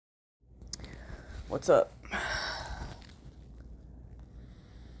What's up?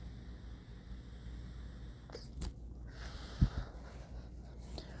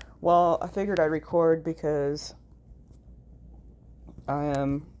 Well, I figured I'd record because I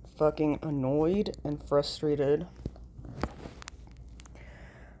am fucking annoyed and frustrated.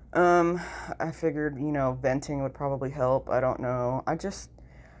 I figured, venting would probably help. I don't know. I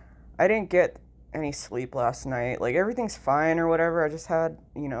didn't get any sleep last night. Like, everything's fine or whatever. I just had,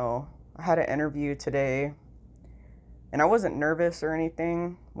 I had an interview today, and I wasn't nervous or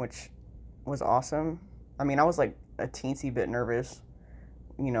anything, which was awesome. I mean, I was like a teensy bit nervous.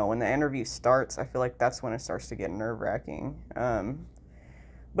 When the interview starts, I feel like that's when it starts to get nerve-wracking.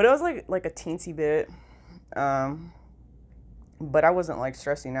 But it was like a teensy bit. But I wasn't like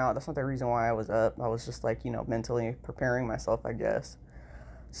stressing out. That's not the reason why I was up. I was just like, mentally preparing myself, I guess.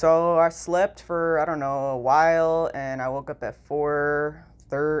 So I slept for, I don't know, a while, and I woke up at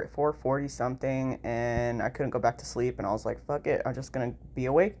 4:40 something, and I couldn't go back to sleep, and I was like, fuck it, I'm just gonna be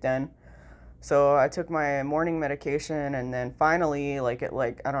awake then. So I took my morning medication, and then finally,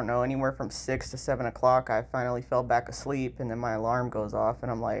 I don't know, anywhere from 6 to 7 o'clock, I finally fell back asleep, and then my alarm goes off, and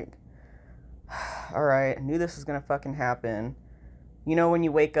I'm like, all right, I knew this was gonna fucking happen. When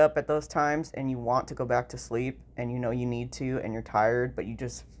you wake up at those times and you want to go back to sleep, and you need to, and you're tired, but you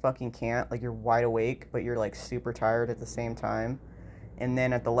just fucking can't, like you're wide awake, but you're like super tired at the same time. And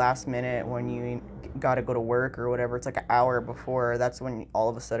then at the last minute when you got to go to work or whatever, it's like an hour before, that's when all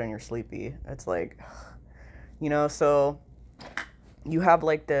of a sudden you're sleepy. It's like, so you have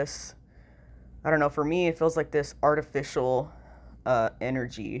like this, I don't know, for me it feels like this artificial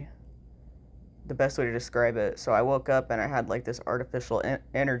energy, the best way to describe it. So I woke up and I had like this artificial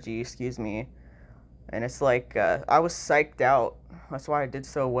energy, excuse me, and it's like I was psyched out. That's why I did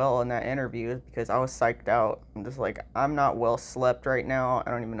so well in that interview, because I was psyched out. I'm just like, I'm not well slept right now.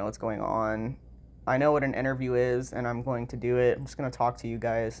 I don't even know what's going on. I know what an interview is, and I'm going to do it. I'm just going to talk to you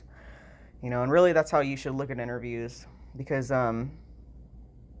guys. And really that's how you should look at interviews, because you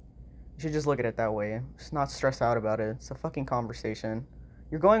should just look at it that way. Just not stress out about it. It's a fucking conversation.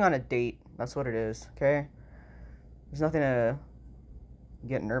 You're going on a date. That's what it is, okay? There's nothing to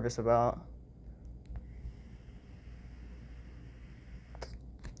get nervous about.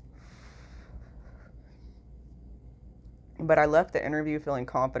 But I left the interview feeling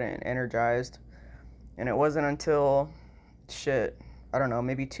confident and energized. And it wasn't until, I don't know,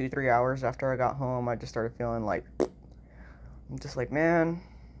 maybe 2-3 hours after I got home, I just started feeling like, I'm just like, man,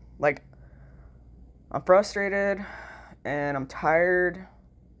 like, I'm frustrated and I'm tired.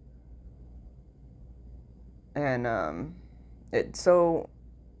 And I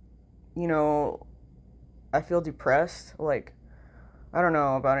feel depressed. Like, I don't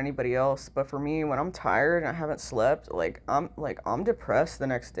know about anybody else, but for me, when I'm tired and I haven't slept, I'm depressed the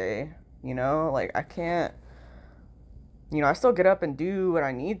next day. Like, I can't, I still get up and do what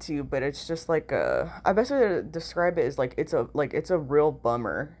I need to, but it's just like I best way to describe it is like it's a real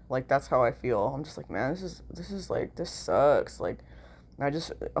bummer. Like, that's how I feel. I'm just like, man, this is like, this sucks. Like,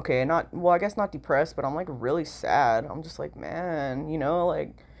 okay, not, well, I guess not depressed, but I'm like really sad. I'm just like, man,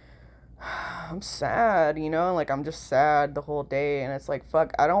 like, I'm sad, like, I'm just sad the whole day, and it's like,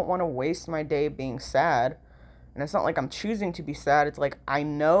 fuck, I don't want to waste my day being sad. And it's not like I'm choosing to be sad. It's like, I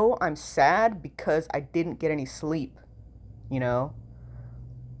know I'm sad because I didn't get any sleep, you know?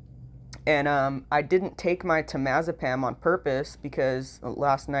 And I didn't take my temazepam on purpose because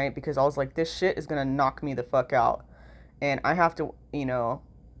last night, because I was like, this shit is gonna knock me the fuck out. And I have to, I'm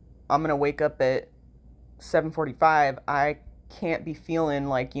gonna wake up at 7:45. I can't be feeling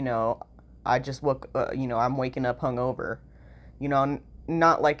like, I just I'm waking up hungover.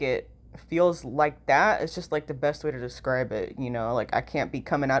 Not like it feels like that. It's just like the best way to describe it. Like, I can't be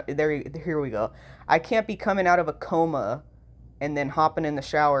coming out there. Here we go. I can't be coming out of a coma and then hopping in the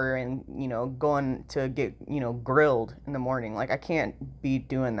shower and going to get grilled in the morning. Like, I can't be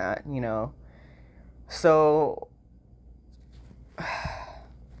doing that. So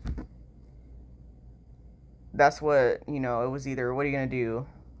that's what, it was either, what are you gonna do?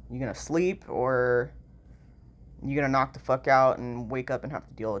 You gonna sleep, or you gonna knock the fuck out and wake up and have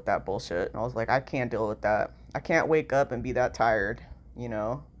to deal with that bullshit? And I was like, I can't deal with that. I can't wake up and be that tired.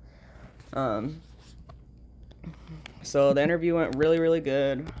 So the interview went really, really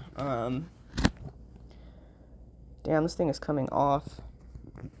good. Damn, this thing is coming off.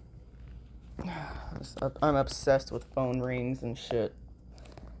 I'm obsessed with phone rings and shit.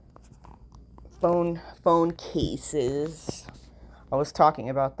 Phone cases. I was talking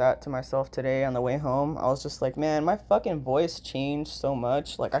about that to myself today on the way home. I was just like, man, my fucking voice changed so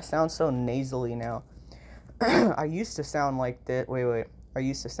much. Like, I sound so nasally now. I used to sound like this. Wait. I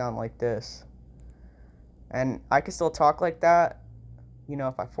used to sound like this. And I can still talk like that, you know,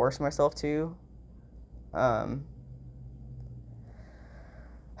 if I force myself to.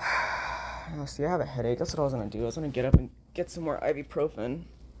 See, I have a headache. That's what I was gonna do. I was gonna get up and get some more ibuprofen.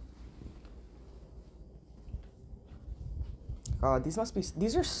 God,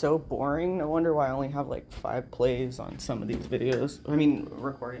 these are so boring. No wonder why I only have like 5 plays on some of these videos. I mean,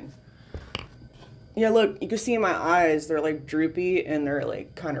 recordings. Yeah, look, you can see in my eyes, they're like droopy and they're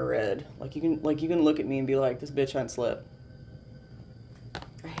like kind of red. Like you can look at me and be like, this bitch hadn't slept.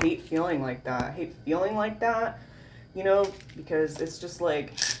 I hate feeling like that. I hate feeling like that, you know, because it's just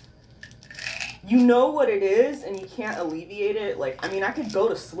like, you know what it is and you can't alleviate it. Like, I mean, I could go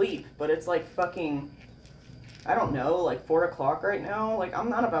to sleep, but it's like fucking, I don't know, like 4 o'clock right now. Like, I'm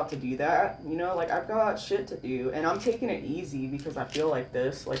not about to do that, you know? Like, I've got shit to do, and I'm taking it easy because I feel like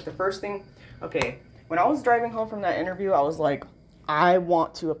this. Like, the first thing, okay, when I was driving home from that interview, I was like, I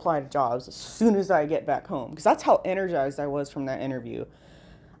want to apply to jobs as soon as I get back home, because that's how energized I was from that interview.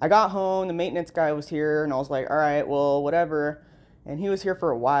 I got home, the maintenance guy was here, and I was like, all right, well, whatever. And he was here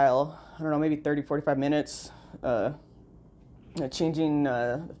for a while, I don't know, maybe 30, 45 minutes, changing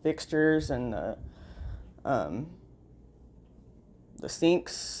the fixtures and the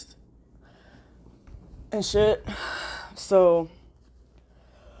sinks and shit. So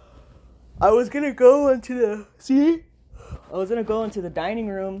I was gonna go into the dining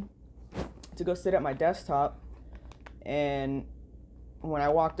room to go sit at my desktop, and when I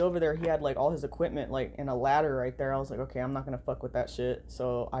walked over there, he had like all his equipment like in a ladder right there. I was like, okay, I'm not gonna fuck with that shit.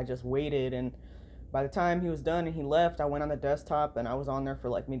 So I just waited, and by the time he was done and he left, I went on the desktop and I was on there for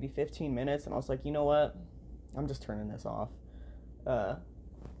like maybe 15 minutes, and I was like, you know what? I'm just turning this off.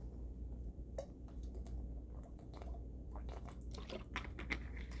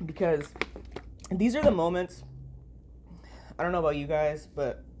 Because these are the moments, I don't know about you guys,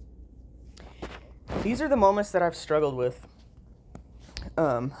 but these are the moments that I've struggled with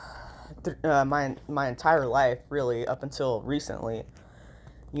my entire life, really, up until recently.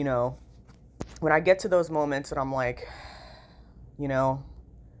 You know, when I get to those moments and I'm like, you know,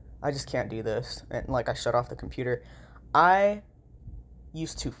 I just can't do this, and like I shut off the computer, I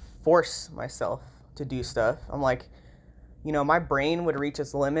used to force myself to do stuff. I'm like, you know, my brain would reach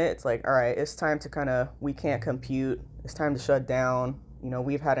its limit. It's like, all right, it's time to we can't compute. It's time to shut down. You know,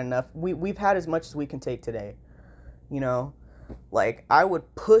 we've had enough. We've had as much as we can take today. You know, like I would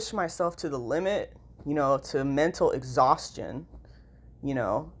push myself to the limit, you know, to mental exhaustion, you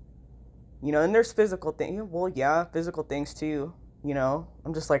know, and there's physical things. Well, yeah, physical things too. You know,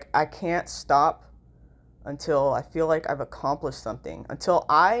 I'm just like, I can't stop until I feel like I've accomplished something, until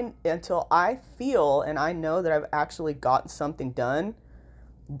I feel and I know that I've actually gotten something done.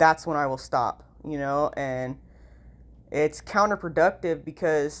 That's when I will stop, you know. And it's counterproductive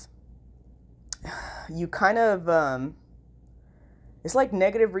because you kind of it's like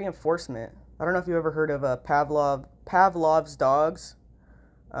negative reinforcement. I don't know if you ever heard of Pavlov's dogs.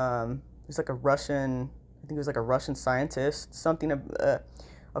 He's like a Russian, I think he was like a Russian scientist,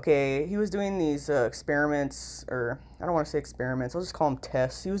 okay, he was doing these experiments, or I don't want to say experiments, I'll just call them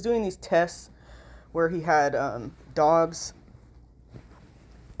tests. He was doing these tests where he had dogs,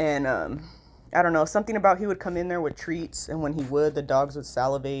 and I don't know, something about he would come in there with treats, and when he would, the dogs would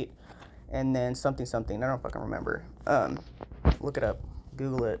salivate, and then something, I don't fucking remember. Look it up,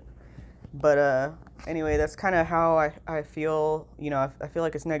 Google it. But anyway, that's kind of how I feel, you know. I feel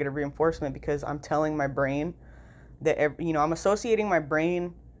like it's negative reinforcement because I'm telling my brain that, you know, I'm associating my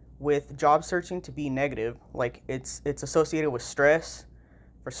brain with job searching to be negative. Like it's associated with stress,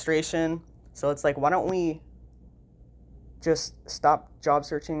 frustration. So it's like, why don't we just stop job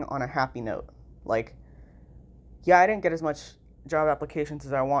searching on a happy note? Like, yeah, I didn't get as much job applications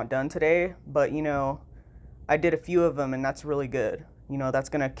as I want done today, but you know, I did a few of them, and that's really good. You know, that's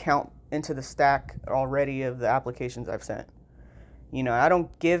gonna count into the stack already of the applications I've sent. You know, I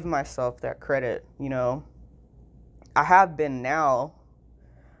don't give myself that credit, you know. I have been now.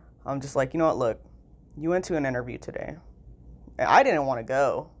 I'm just like, you know what, look, you went to an interview today. And I didn't want to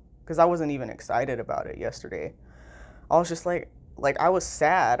go because I wasn't even excited about it yesterday. I was just like I was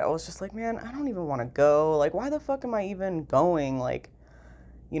sad. I was just like, man, I don't even want to go. Like, why the fuck am I even going? Like,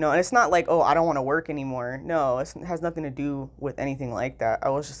 you know, and it's not like, oh, I don't want to work anymore. No, it has nothing to do with anything like that. I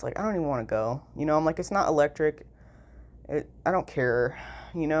was just like, I don't even want to go. You know, I'm like, it's not electric. I don't care,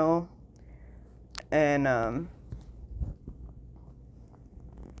 you know? And,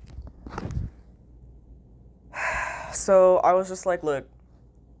 so I was just like, look,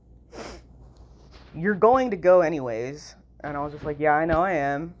 you're going to go anyways. And I was just like, yeah, I know I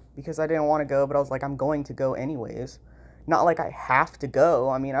am, because I didn't want to go, but I was like, I'm going to go anyways. Not like I have to go.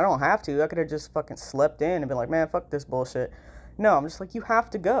 I mean, I don't have to. I could have just fucking slept in and been like, man, fuck this bullshit. No, I'm just like, you have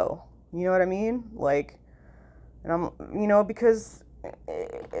to go. You know what I mean? Like, and I'm, because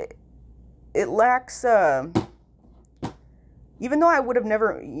it lacks, even though I would have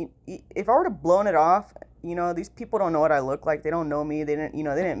never, if I would have blown it off, these people don't know what I look like. They don't know me. They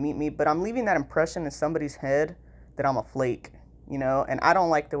didn't meet me, but I'm leaving that impression in somebody's head that I'm a flake, and I don't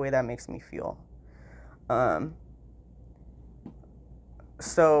like the way that makes me feel.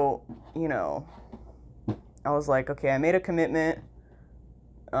 So, I was like, okay, I made a commitment,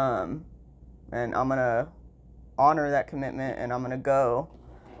 and I'm gonna honor that commitment, and I'm gonna go.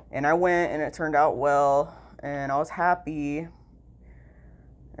 And I went, and it turned out well, and I was happy.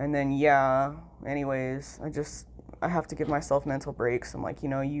 And then, yeah, anyways, I have to give myself mental breaks. I'm like,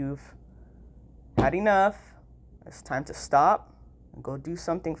 you've had enough. It's time to stop and go do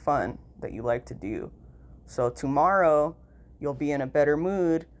something fun that you like to do. So tomorrow, you'll be in a better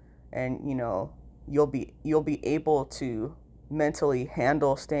mood, and, you'll be able to mentally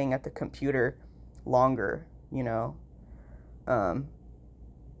handle staying at the computer longer, and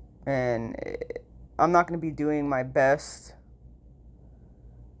I'm not going to be doing my best.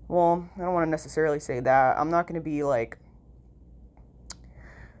 Well, I don't want to necessarily say that. I'm not going to be like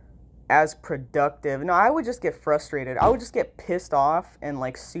as productive. No, I would just get frustrated. I would just get pissed off and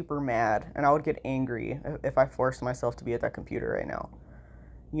like super mad, and I would get angry if I forced myself to be at that computer right now.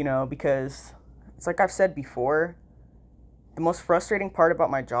 Because it's like I've said before, the most frustrating part about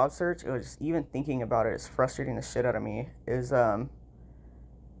my job search, it was just even thinking about it is frustrating the shit out of me, is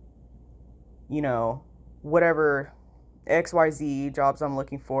whatever XYZ jobs I'm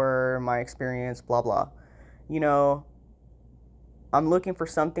looking for, my experience, blah blah. I'm looking for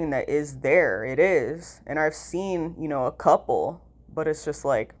something that is there. It is. And I've seen, a couple, but it's just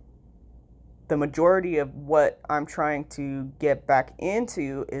like the majority of what I'm trying to get back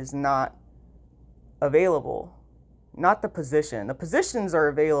into is not available. Not the position. The positions are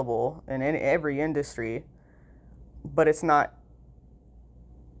available in every industry, but it's not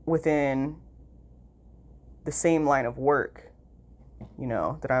within the same line of work,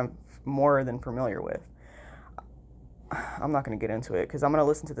 that I'm more than familiar with. I'm not going to get into it because I'm going to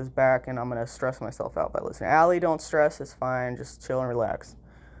listen to this back and I'm going to stress myself out by listening. Allie, don't stress. It's fine. Just chill and relax.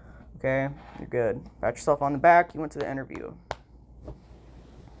 Okay? You're good. Pat yourself on the back. You went to the interview.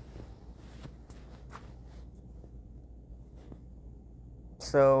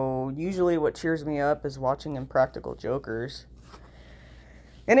 So usually what cheers me up is watching Impractical Jokers.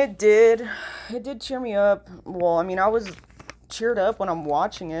 And it did cheer me up. Well, I mean, I was cheered up when I'm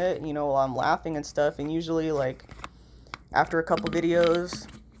watching it, while I'm laughing and stuff. And usually, like, after a couple videos,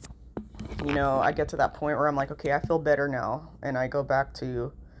 I get to that point where I'm like, okay, I feel better now. And I go back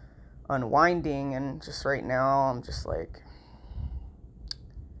to unwinding. And just right now, I'm just like,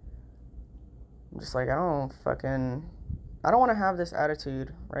 I don't want to have this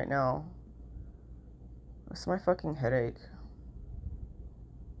attitude right now. It's my fucking headache.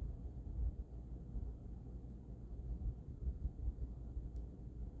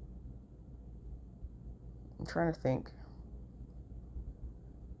 I'm trying to think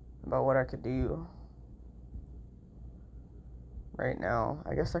about what I could do right now.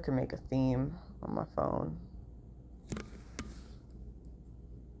 I guess I could make a theme on my phone.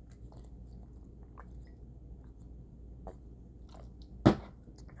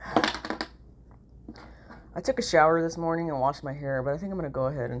 I took a shower this morning and washed my hair, but I think I'm going to go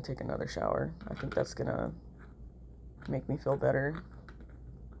ahead and take another shower. I think that's going to make me feel better.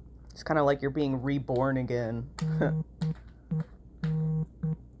 It's kind of like you're being reborn again.